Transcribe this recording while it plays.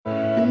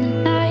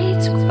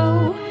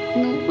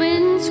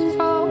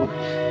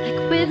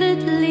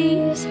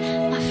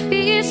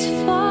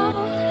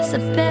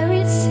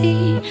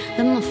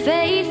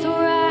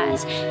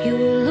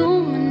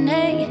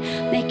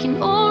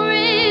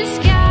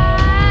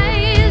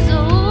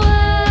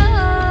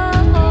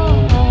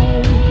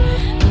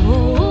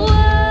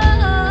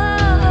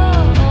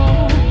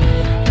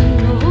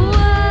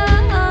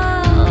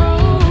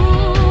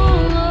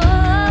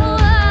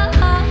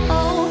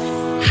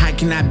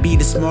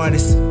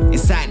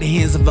inside the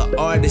hands of an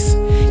artist.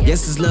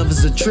 Yes, this love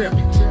is a trip,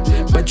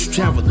 but you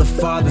traveled the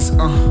farthest.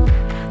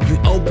 You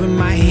open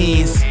my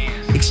hands,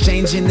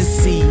 exchanging the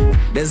seed.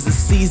 There's a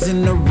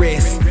season to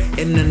rest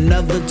and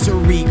another to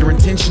read. You're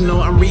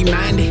intentional, I'm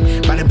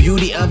reminded by the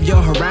beauty of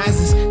your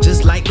horizons,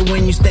 just like the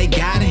wind you stay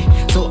guiding.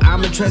 So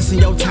I'ma trust in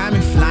your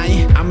timing,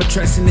 flying. I'ma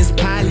trust in this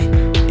pilot,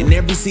 and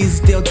every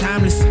season still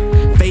timeless,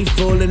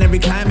 faithful in every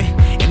climate.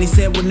 And he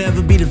said we'll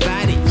never be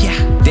divided. Yeah,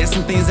 there's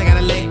some things I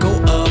gotta let go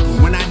of.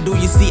 When I do,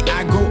 you see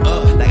I grow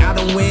up. Like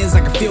autumn winds,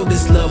 I can feel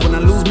this love. When I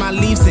lose my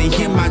leaves, ain't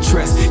hear my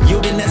trust.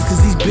 Yielding us,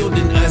 cause he's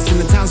building us. In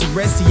the times of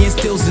rest, he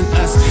instills in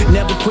us.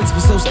 Never quits, but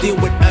so still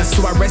with us.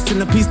 So I rest in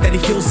the peace that he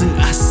feels in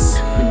us.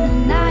 When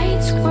the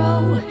nights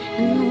grow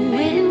and the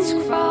winds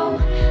grow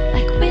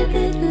like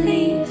withered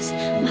leaves,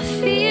 my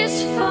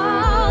fears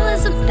fall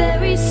as a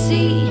buried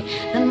sea.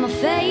 Let my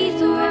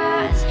faith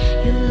rise,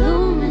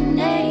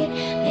 illuminate,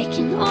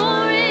 making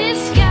orange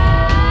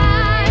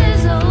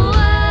skies. Oh,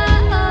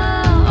 oh,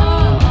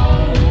 oh,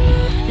 oh.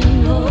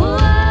 And oh,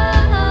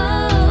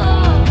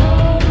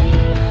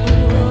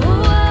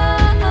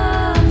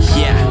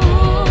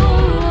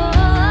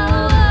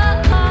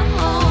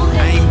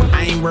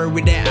 I ain't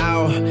worried at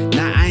all.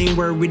 Nah, I ain't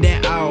worried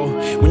at all.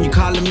 When you're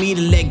calling me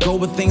to let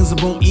go of things, I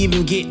won't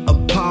even get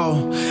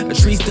appalled. A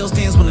tree still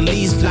stands when the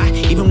leaves fly,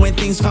 even when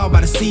things fall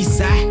by the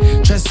seaside.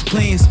 Trust his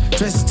plans,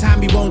 trust his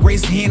time, he won't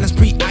raise a hand that's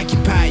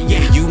preoccupied.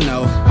 Yeah, you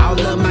know, all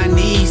of my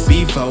needs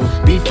before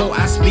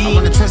I speak. I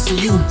wanna trust in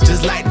you,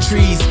 just like the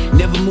trees,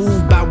 never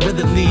moved by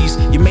withered leaves.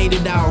 You made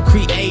it all,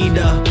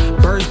 creator.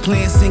 Birds,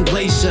 plants, and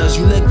glaciers.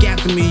 You look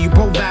after me, you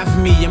provide for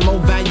me. You're more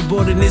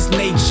valuable than this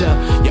nature.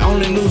 You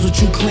only lose what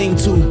you cling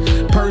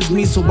to. Purge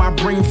me so I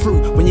bring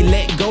fruit. When you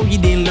let go, you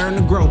didn't learn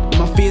to grow.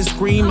 My fears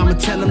scream, I'ma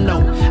tell them no.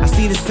 I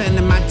see the sun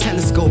in my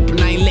telescope, and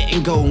I ain't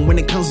letting go. And when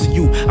it comes to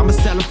you, I'ma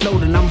sail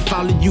afloat and I'ma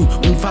follow you.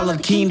 When you follow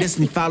the king,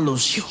 destiny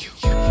follows you.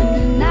 when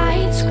the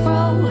nights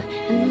grow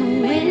and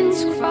the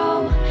winds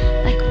grow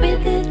like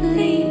withered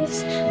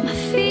leaves, my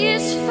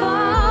fears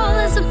fall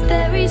as a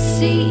buried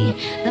sea.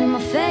 Let